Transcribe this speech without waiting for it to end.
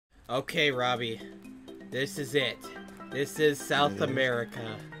Okay, Robbie. This is it. This is South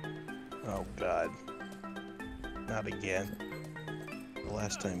America. Oh, God. Not again. The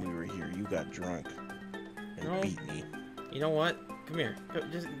last time we were here, you got drunk and beat me. You know what? Come here.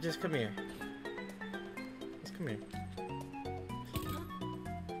 Just come here. Just come here.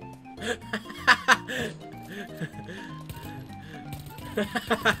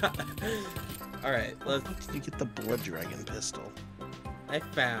 Alright, let's... How did you get the blood dragon pistol? I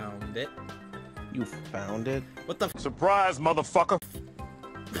found it. You found it? What the Surprise, motherfucker!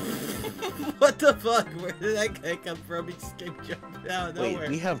 What the fuck? Where did that guy come from? He just came jumping out of nowhere. Wait,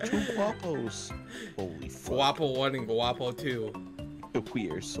 we have 2 guapos. Holy fuck. Guapo 1 and Guapo 2.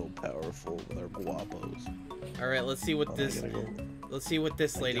 We are so powerful with our guapos. Alright, let's see what this... Let's see what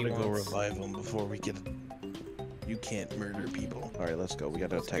this lady wants. Go revive them before we get... You can't murder people. Alright, let's go. We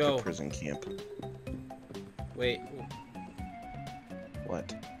gotta attack go. a prison camp. Wait.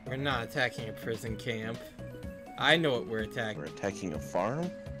 What? We're not attacking a prison camp. I know what we're attacking. We're attacking a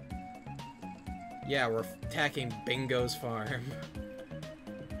farm? Yeah, we're attacking Bingo's farm.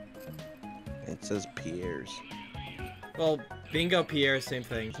 It says Pierre's. Well, Bingo, Pierre, same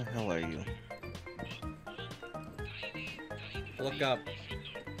thing. What the hell are you? Look up.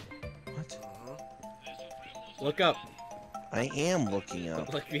 What? Look up. I am looking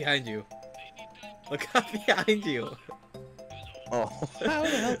up. Look behind you. Look up behind you. Oh, how the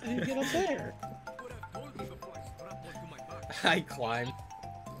hell did you get up there? I climbed.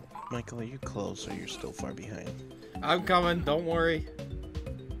 Michael, are you close or you're still far behind? I'm coming, don't worry.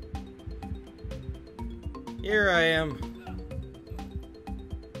 Here I am.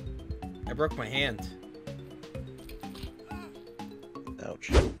 I broke my hand. Ouch.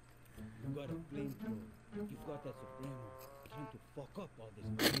 You got a flamethrower. You've got that Supremo. Time to fuck up all this.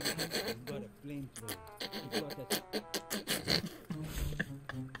 You got a flamethrower. You got that.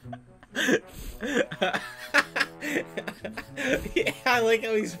 Yeah, I like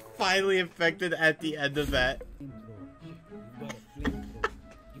how he's finally infected at the end of that.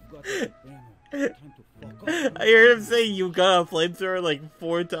 I heard him say you got a flamethrower like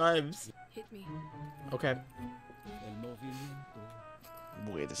 4 times. Hit me. Okay.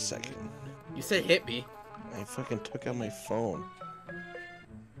 Wait a second. You said hit me. I fucking took out my phone.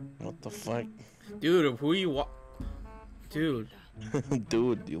 What the fuck? Dude, who you Dude.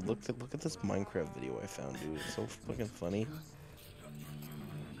 Dude, you look at this Minecraft video I found, dude. It's so fucking funny.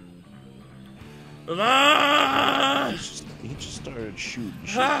 Ah! He just started shooting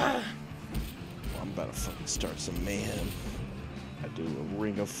shit. Ah! Well, I'm about to fucking start some mayhem. I do a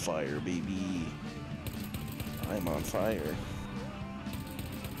ring of fire, baby. I'm on fire.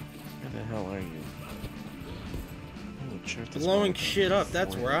 Where the hell are you? Holy shit, this Blowing motherfucker shit up, is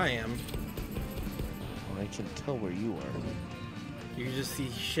that's flying. where I am. Well, I can tell where you are. You can just see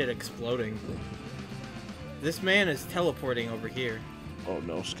shit exploding. This man is teleporting over here. Oh,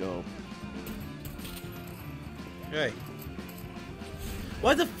 no scope. Hey.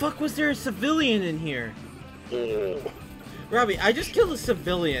 Why the fuck was there a civilian in here? Oh. Robbie, I just killed a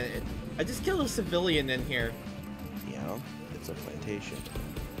civilian. I just killed a civilian in here. Yeah, it's a plantation.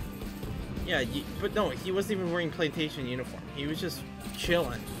 Yeah, but no, he wasn't even wearing plantation uniform. He was just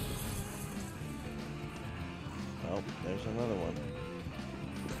chilling. Oh, there's another one.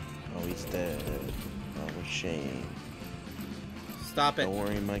 Oh, he's dead. Oh, shame. Stop it. Don't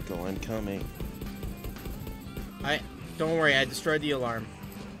worry, Michael, I'm coming. Don't worry, I destroyed the alarm.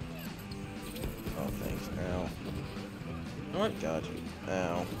 Oh, thanks. Ow. What? I got you.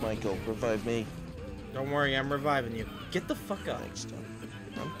 Ow. Michael, revive me. Don't worry, I'm reviving you. Get the fuck up. Thanks, Tom.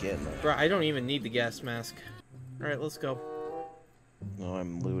 I'm getting it. Bro, I don't even need the gas mask. Alright, let's go. No,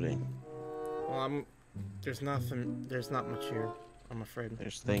 I'm looting. Well, there's not much here, I'm afraid.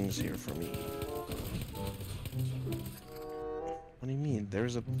 There's things here for me. What do you mean?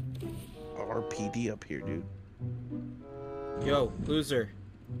 There's a RPD up here, dude. Yo, loser.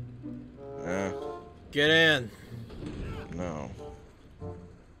 Nah. Get in. No.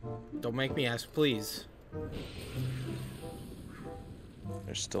 Don't make me ask, please.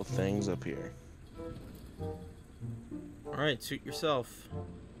 There's still things up here. Alright, suit yourself.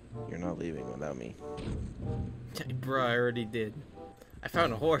 You're not leaving without me. Bro, I already did. I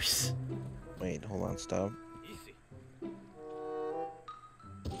found a horse. Wait, hold on, stop.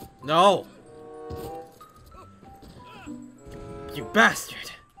 No! You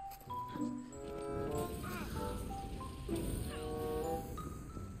bastard!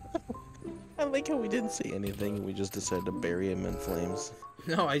 I like how we didn't say anything and we just decided to bury him in flames.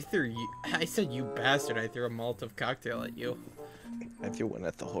 No, I said you bastard. I threw a Molotov cocktail at you. I threw one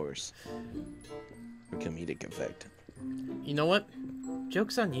at the horse. For comedic effect. You know what?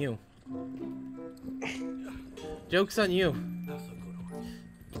 Joke's on you. Joke's on you.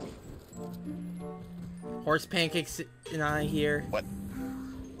 Horse Pancakes and I here. What?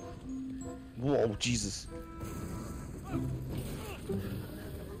 Whoa, Jesus.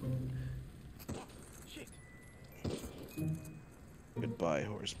 Goodbye,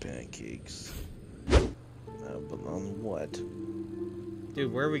 Horse Pancakes. But on what?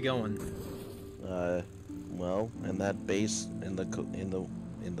 Dude, where are we going? Well, in that base in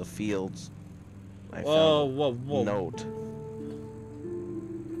the fields, I Whoa, found whoa, a whoa. note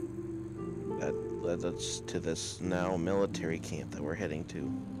that led us to this now military camp that we're heading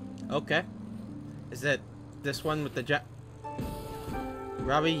to. Okay. Is that this one with the jet?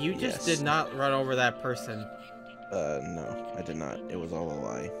 Robbie, you just Yes. did not run over that person. No, I did not. It was all a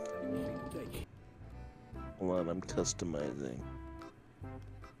lie. Hold on, I'm customizing.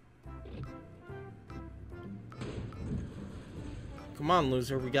 Come on,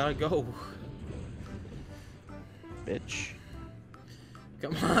 loser, we gotta go. Bitch.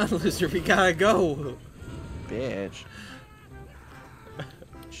 Come on, loser, we gotta go. Bitch.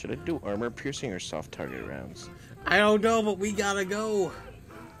 Should I do armor piercing or soft target rounds? I don't know, but we gotta go.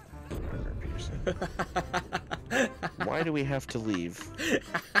 Armor piercing. Why do we have to leave?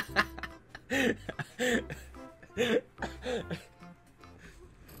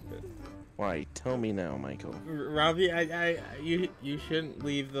 Why? Tell me now, Michael. Robbie, you shouldn't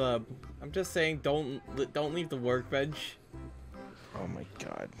leave the. I'm just saying, don't leave the workbench. Oh my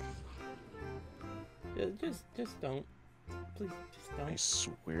god. Just don't. Please, just I don't.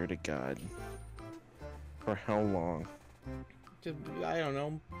 swear to God. For how long? Just, I don't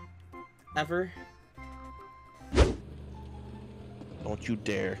know. Ever. Don't you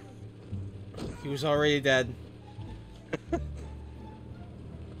dare. He was already dead.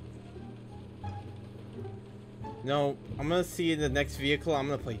 No, I'm gonna see in the next vehicle. I'm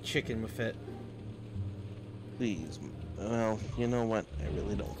gonna play chicken with it. Please. Well, you know what? I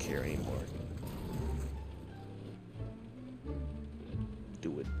really don't care anymore.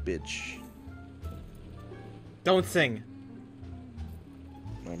 Do it, bitch. Don't sing.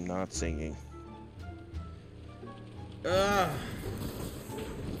 I'm not singing. Ugh.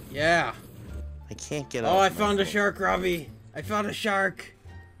 Yeah. I can't get Oh, out. I found a Michael. shark, Robbie. I found a shark.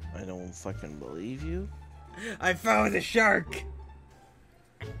 I don't fucking believe you. I found a shark.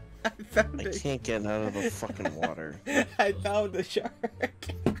 I found I it. can't get out of the fucking water. I found a shark.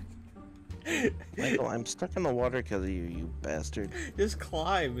 Michael, I'm stuck in the water because of you, you bastard. Just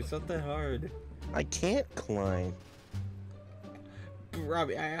climb. It's not that hard. I can't climb.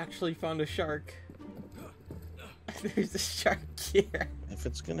 Robbie, I actually found a shark. There's a shark here. If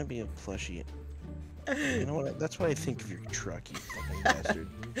it's gonna be a plushie, you know what? That's what I think of your truck, you fucking bastard.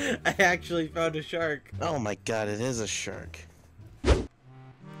 I actually found a shark. Oh my god, it is a shark. Alright,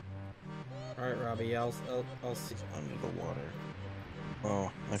 Robbie, I'll see. Under the water.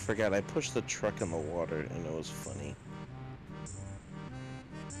 Oh, I forgot. I pushed the truck in the water, and it was funny.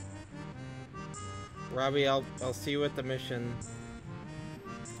 Robbie, I'll see you at the mission.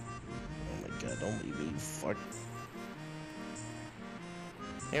 Oh my god, don't leave me, you fuck.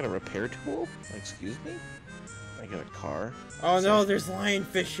 I got a repair tool? Excuse me? I got a car? Oh So- no, there's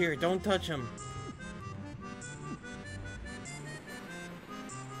lionfish here. Don't touch them.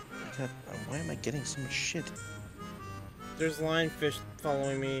 Why am I getting so much shit? There's lionfish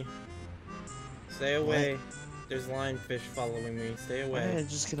following me. Stay away. There's lionfish following me. Stay Why did I away.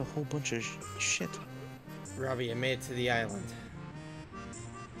 just get a whole bunch of shit? Robbie, I made it to the island.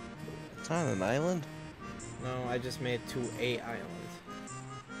 It's on an island? No, I just made it to a island.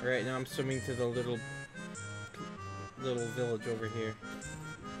 Alright, now I'm swimming to the little village over here.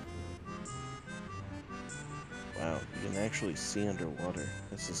 Wow, you can actually see underwater.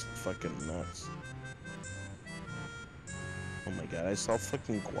 This is fucking nuts. Oh my god, I saw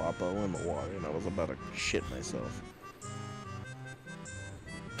fucking Guapo in the water and I was about to shit myself.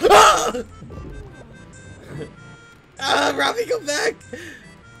 Ah, Robbie, come back!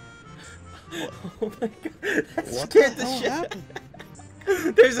 Oh my god, that What scared the hell shit.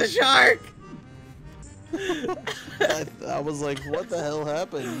 happened? There's a shark! I was like, what the hell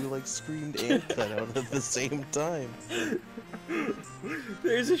happened? You like screamed and cut out at the same time.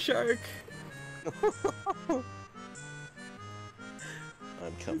 There's a shark.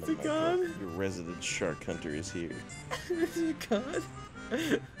 I'm coming, Is it Michael. gone? Your resident shark hunter is here. This is God.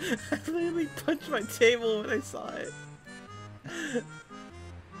 I literally punched my table when I saw it.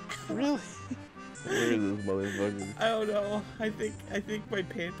 Really? Where is this motherfucker? I don't know. I think my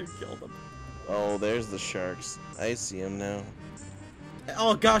panther killed him. Oh, there's the sharks. I see him now.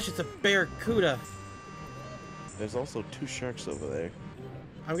 Oh gosh, it's a barracuda. There's also two sharks over there.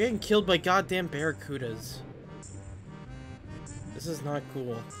 I'm getting killed by goddamn barracudas. This is not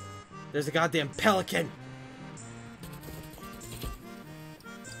cool. There's a goddamn pelican!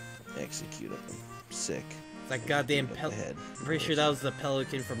 Execute him. Sick. That goddamn Up the pelican. head. I'm pretty sure that was the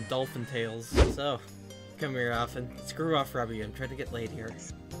pelican from Dolphin Tales. So, come here, Offen. Screw off, Robbie. I'm trying to get laid here.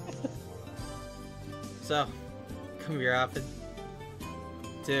 So, come here, Offen.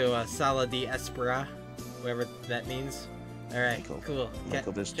 To Sala di Espera, whatever that means. Alright, Michael. cool.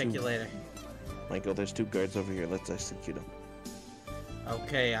 Michael, there's Check two. you later. Michael, there's 2 guards over here. Let's execute them.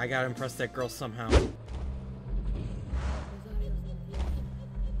 Okay, I gotta impress that girl somehow.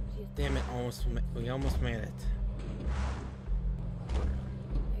 Damn it, we almost made it.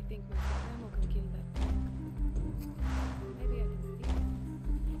 I think my Supremo can kill that thing. Maybe I can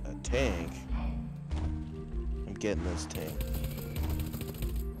steal it. A tank? I'm getting this tank.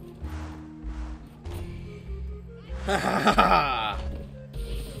 Ha ha ha ha!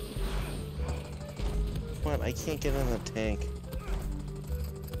 What? I can't get in the tank.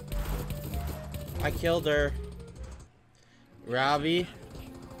 I killed her. Robbie?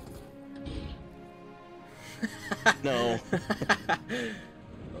 No.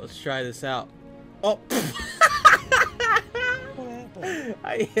 Let's try this out. Oh! What happened?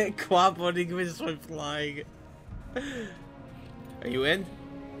 I hit Quapo and he just went flying. Are you in?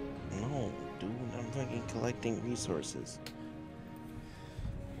 No, dude. I'm fucking collecting resources.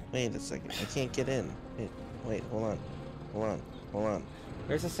 Wait a second. I can't get in. Wait, hold on. Hold on.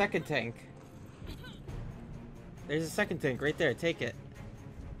 There's a second tank. There's a second tank right there. Take it.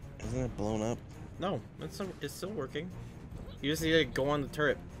 Isn't it blown up? No, it's still working. You just need to go on the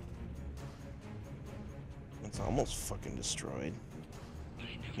turret. It's almost fucking destroyed.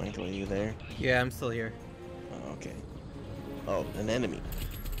 Michael, are you there? Yeah, I'm still here. Oh, okay. Oh, an enemy.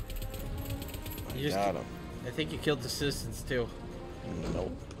 You just Got him. I think you killed the citizens too.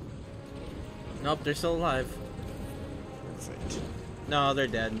 Nope. Nope, they're still alive. Perfect. No, they're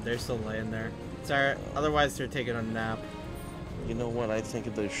dead. They're still laying there. It's alright. Otherwise, they're taking a nap. You know what? I think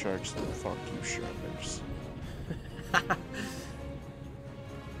of those sharks. Fuck you, sharkers.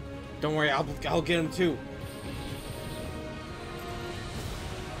 Don't worry, I'll get him too.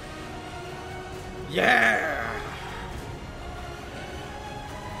 Yeah!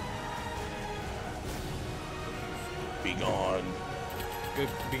 Be gone. Good,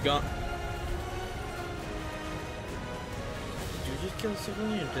 be gone. Did you just kill a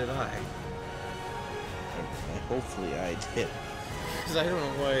civilian or did I? Hopefully I did. Because I don't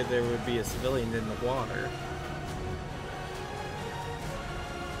know why there would be a civilian in the water.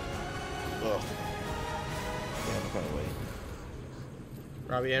 Ugh. Get out of my way.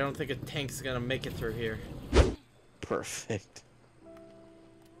 Robbie, I don't think a tank's gonna make it through here. Perfect.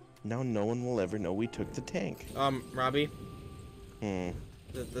 Now no one will ever know we took the tank. Robbie, Hmm.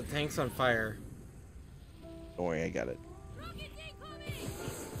 the tank's on fire. Don't worry, I got it.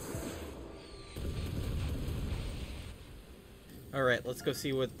 Alright, let's go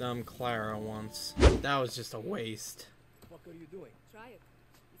see what Clara wants. That was just a waste. What are you doing? Try it.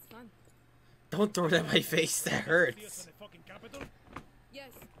 It's fun. Don't throw it at my face, that hurts. Yes.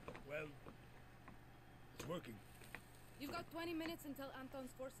 Well, it's working. You've got 20 minutes until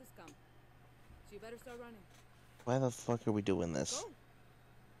Anton's forces come. So you better start running. Why the fuck are we doing this? Go.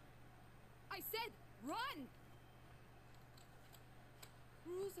 I said run!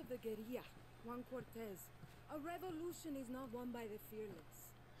 Rules of the guerrilla. Juan Cortez. A revolution is not won by the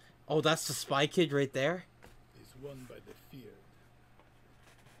fearless. Oh, that's the spy kid right there? It's won by the feared.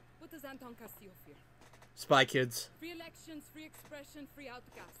 What does Anton Castillo fear? Spy kids. Free elections, free expression, free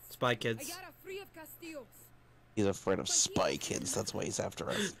outcasts. Spy kids. Ayala free of Castillos. He's afraid of spy kids. That's why he's after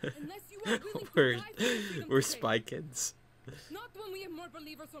us. Unless you are willing to we're die for your freedom we're today. spy kids. Not when we have more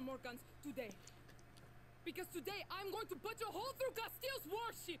believers or more guns today. Because today I'm going to put a hole through Castillo's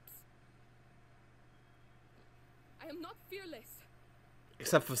warships. I am not fearless.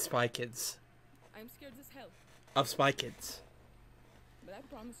 Except for spy kids. I am scared as hell. Of spy kids. But I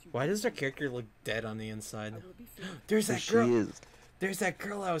promise you. Why does their character look dead on the I inside? will be fearless. There's There that she girl. is. There's that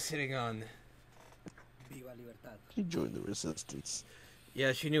girl I was hitting on. Viva libertad. She joined the resistance.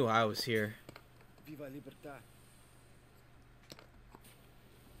 Yeah, she knew I was here. Viva libertad.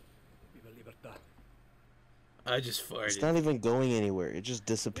 Viva libertad. I just It's farted. not even going anywhere. It just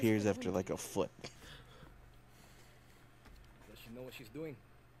disappears after like a foot. Does she know what she's doing?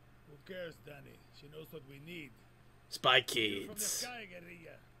 Who cares, Danny? She knows what we need. Spy From the kids. sky,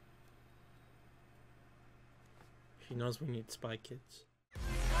 guerrilla. She knows we need spy kids.